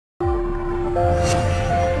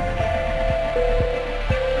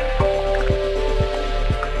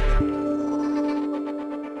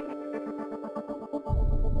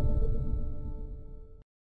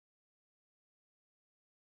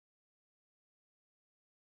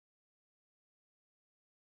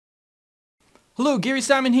Hello, Gary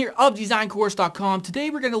Simon here of DesignCourse.com. Today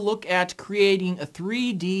we're going to look at creating a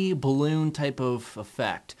 3D balloon type of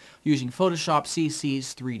effect using Photoshop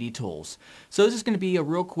CC's 3D tools. So this is going to be a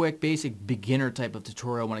real quick, basic beginner type of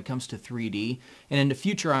tutorial when it comes to 3D. And in the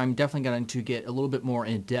future, I'm definitely going to get a little bit more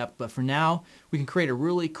in depth. But for now, we can create a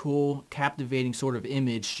really cool, captivating sort of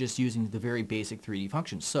image just using the very basic 3D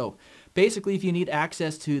functions. So basically, if you need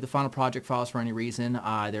access to the final project files for any reason,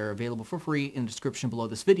 they're available for free in the description below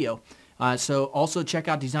this video. So also check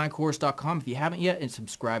out DesignCourse.com if you haven't yet, and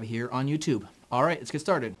subscribe here on YouTube. All right, let's get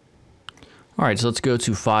started. All right, so let's go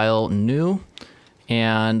to File, New,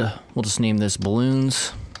 and we'll just name this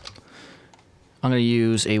Balloons. I'm going to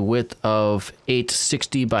use a width of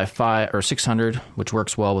 860 by 600, which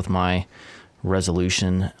works well with my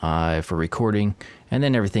resolution for recording, and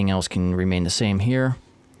then everything else can remain the same here.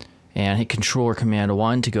 And hit Control or Command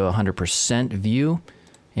 1 to go 100% view.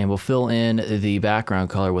 And we'll fill in the background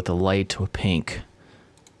color with a light pink,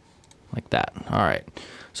 like that. All right.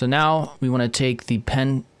 So now we want to take the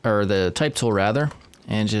pen, or the type tool rather,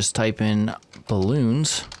 and just type in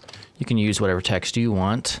balloons. You can use whatever text you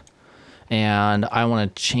want. And I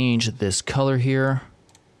want to change this color here.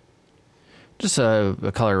 Just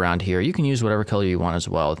a color around here. You can use whatever color you want as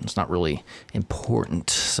well. It's not really important.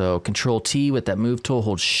 So Control T with that move tool,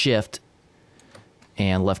 hold Shift,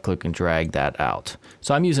 and left click and drag that out.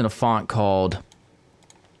 So I'm using a font called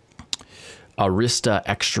Arista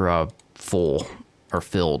Extra Full or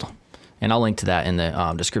Filled, and I'll link to that in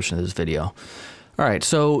the description of this video. All right,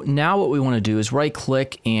 so now what we want to do is right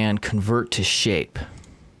click and convert to shape.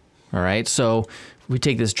 All right, so if we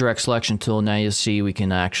take this direct selection tool, now you'll see we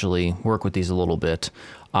can actually work with these a little bit.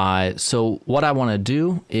 So what I want to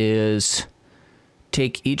do is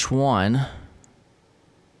take each one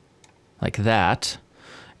like that,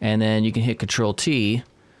 and then you can hit Control T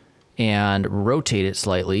and rotate it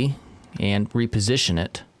slightly and reposition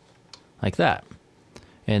it like that.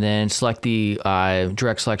 And then select the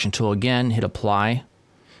direct selection tool again, hit Apply,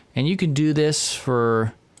 and you can do this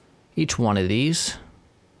for each one of these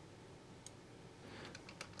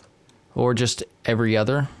or just every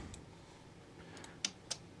other.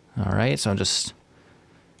 All right, so I'm just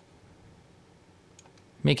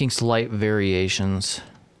making slight variations.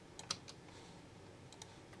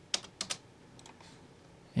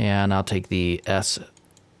 And I'll take the S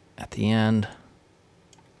at the end.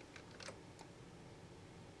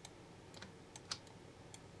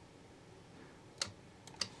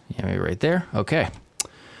 Yeah, maybe right there. Okay.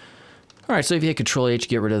 All right, so if you hit Control H,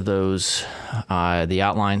 get rid of those, the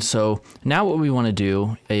outline. So now what we want to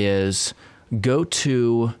do is go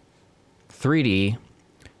to 3D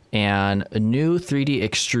and a new 3D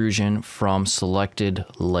extrusion from selected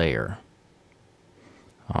layer.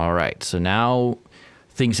 All right, so now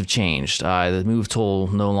things have changed. The move tool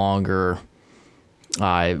no longer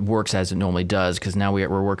works as it normally does because now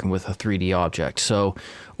we're working with a 3D object. So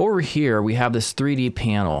over here we have this 3D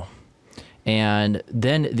panel, and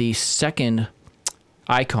then the second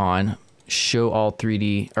icon, show all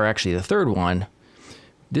 3D, or actually the third one,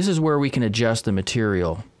 this is where we can adjust the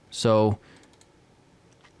material. So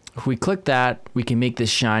if we click that, we can make this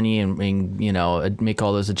shiny and you know, make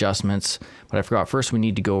all those adjustments. But I forgot, first we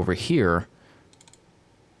need to go over here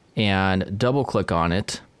and double click on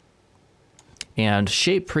it and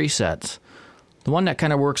shape presets. The one that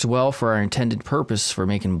kind of works well for our intended purpose for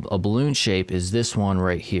making a balloon shape is this one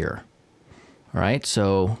right here. All right,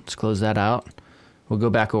 so let's close that out. We'll go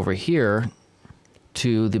back over here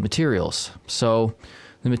to the materials. So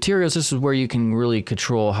the materials, this is where you can really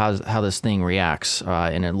control how this thing reacts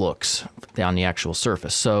and it looks on the actual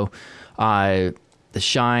surface. So the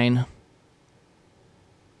shine,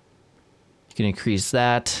 you can increase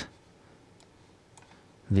that.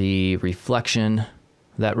 The reflection,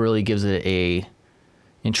 that really gives it a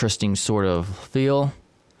interesting sort of feel.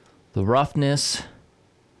 The roughness,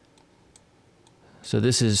 so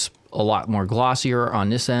this is a lot more glossier on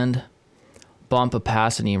this end. Bump,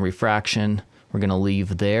 opacity, and refraction, we're going to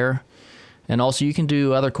leave there. And also you can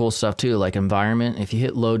do other cool stuff too, like environment. If you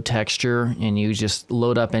hit load texture and you just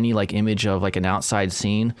load up any like image of like an outside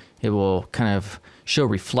scene, it will kind of show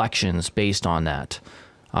reflections based on that.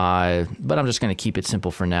 But I'm just going to keep it simple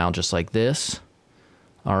for now, just like this.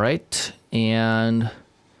 All right, and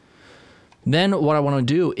then what I want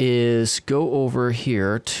to do is go over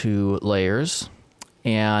here to layers,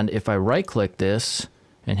 and if I right click this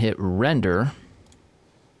and hit render,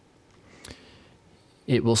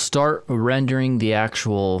 it will start rendering the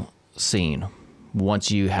actual scene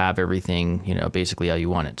once you have everything, you know, basically how you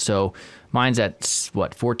want it. So mine's at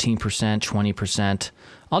what, 14%, 20%.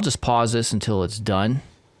 I'll just pause this until it's done.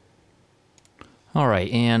 All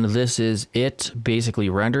right, and this is it basically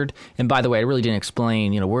rendered. And by the way, I really didn't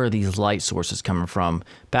explain, you know, where are these light sources coming from.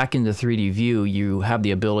 Back in the 3D view, you have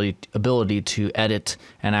the ability to edit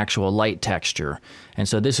an actual light texture. And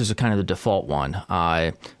so this is kind of the default one.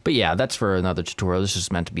 But yeah, that's for another tutorial. This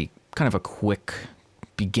is meant to be kind of a quick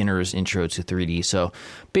beginner's intro to 3D. So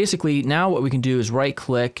basically now what we can do is right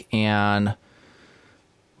click and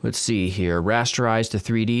let's see here, rasterize to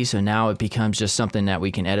 3D. So now it becomes just something that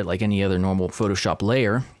we can edit like any other normal Photoshop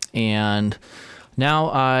layer. And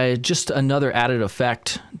now just another added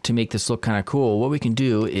effect to make this look kind of cool. What we can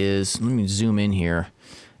do is, let me zoom in here,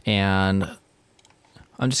 and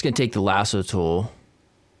I'm just going to take the lasso tool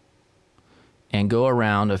and go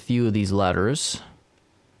around a few of these letters.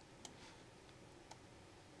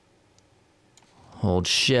 Hold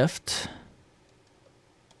Shift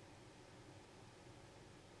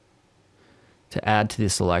to add to the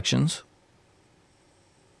selections.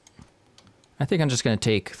 I think I'm just going to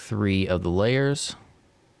take 3 of the layers.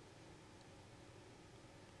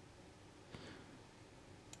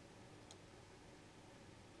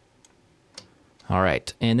 All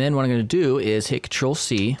right, and then what I'm going to do is hit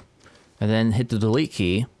Control-C, and then hit the delete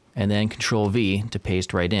key, and then Control-V to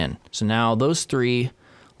paste right in. So now those 3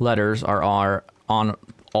 letters are on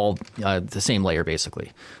all the same layer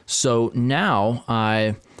basically. So now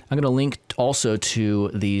I'm going to link also to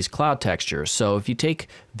these cloud textures. So if you take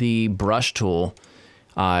the brush tool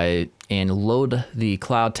and load the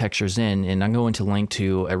cloud textures in, and I'm going to link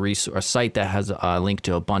to a site that has a link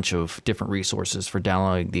to a bunch of different resources for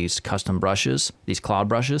downloading these custom brushes, these cloud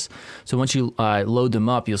brushes. So once you load them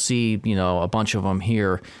up, you'll see, you know, a bunch of them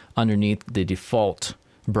here underneath the default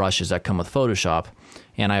brushes that come with Photoshop.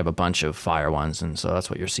 And I have a bunch of fire ones, and so that's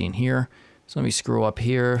what you're seeing here. So let me scroll up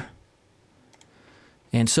here.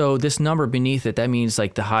 And so this number beneath it, that means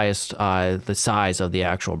like the highest, the size of the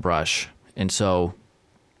actual brush. And so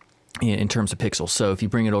in terms of pixels. So if you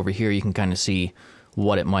bring it over here, you can kind of see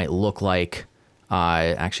what it might look like.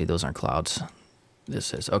 Actually, those aren't clouds.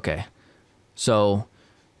 This is, okay. So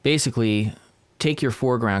basically, take your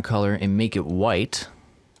foreground color and make it white.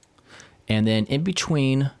 And then in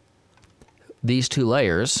between these 2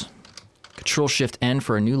 layers, Control-Shift-N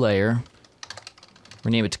for a new layer,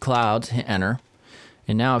 rename it to clouds, hit enter.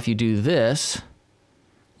 And now if you do this,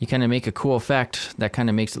 you kind of make a cool effect that kind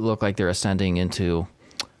of makes it look like they're ascending into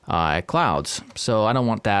clouds. So I don't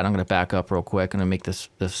want that. I'm going to back up real quick. I'm going to make this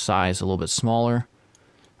size a little bit smaller.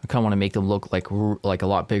 I kind of want to make them look like a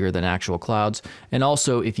lot bigger than actual clouds. And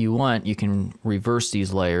also, if you want, you can reverse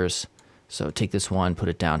these layers. So take this one, put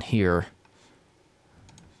it down here.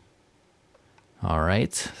 All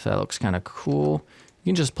right, so that looks kind of cool. You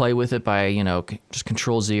can just play with it by, you know, just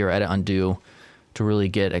Control-Z or Edit Undo to really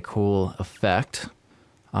get a cool effect.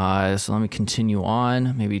 So let me continue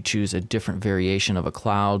on. Maybe choose a different variation of a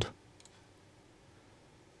cloud.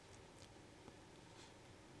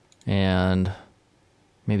 And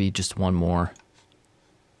maybe just one more.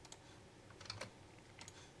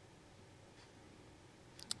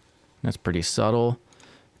 That's pretty subtle.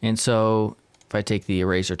 And so if I take the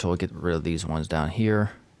eraser tool, get rid of these ones down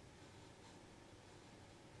here.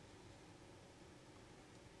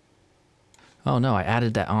 Oh no, I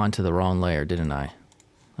added that onto the wrong layer, didn't I?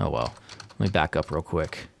 Oh well, let me back up real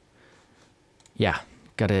quick. Yeah,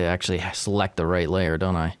 gotta actually select the right layer,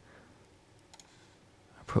 don't I?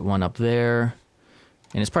 Put one up there.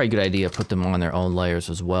 And it's probably a good idea to put them on their own layers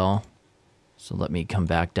as well. So let me come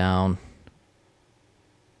back down.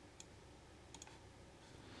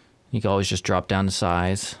 You can always just drop down the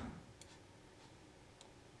size.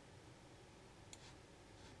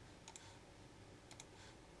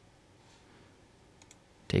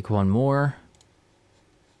 Take one more.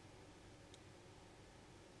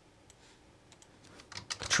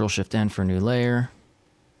 Control-Shift-N for a new layer.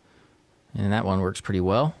 And that one works pretty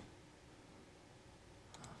well.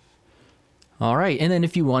 All right, and then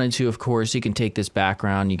if you wanted to, of course, you can take this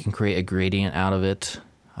background, you can create a gradient out of it.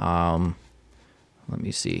 Let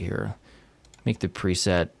me see here. Make the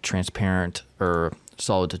preset transparent, or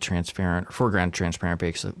solid to transparent, or foreground transparent,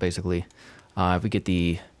 basically. If we get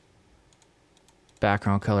the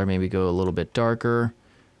background color, maybe go a little bit darker.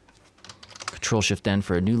 Control-Shift-N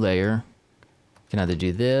for a new layer. You can either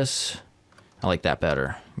do this. I like that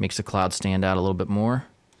better. Makes the cloud stand out a little bit more.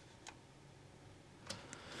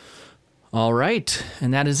 All right,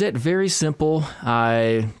 and that is it. Very simple.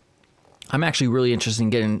 I'm actually really interested in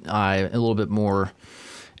getting a little bit more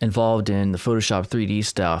involved in the Photoshop 3D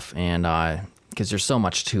stuff, and because there's so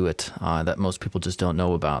much to it that most people just don't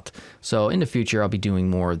know about. So in the future, I'll be doing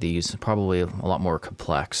more of these, probably a lot more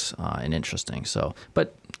complex and interesting. So,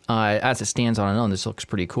 but as it stands on its own, this looks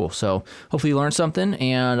pretty cool. So hopefully you learned something,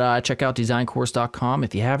 and check out designcourse.com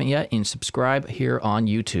if you haven't yet, and subscribe here on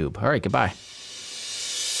YouTube. All right, goodbye.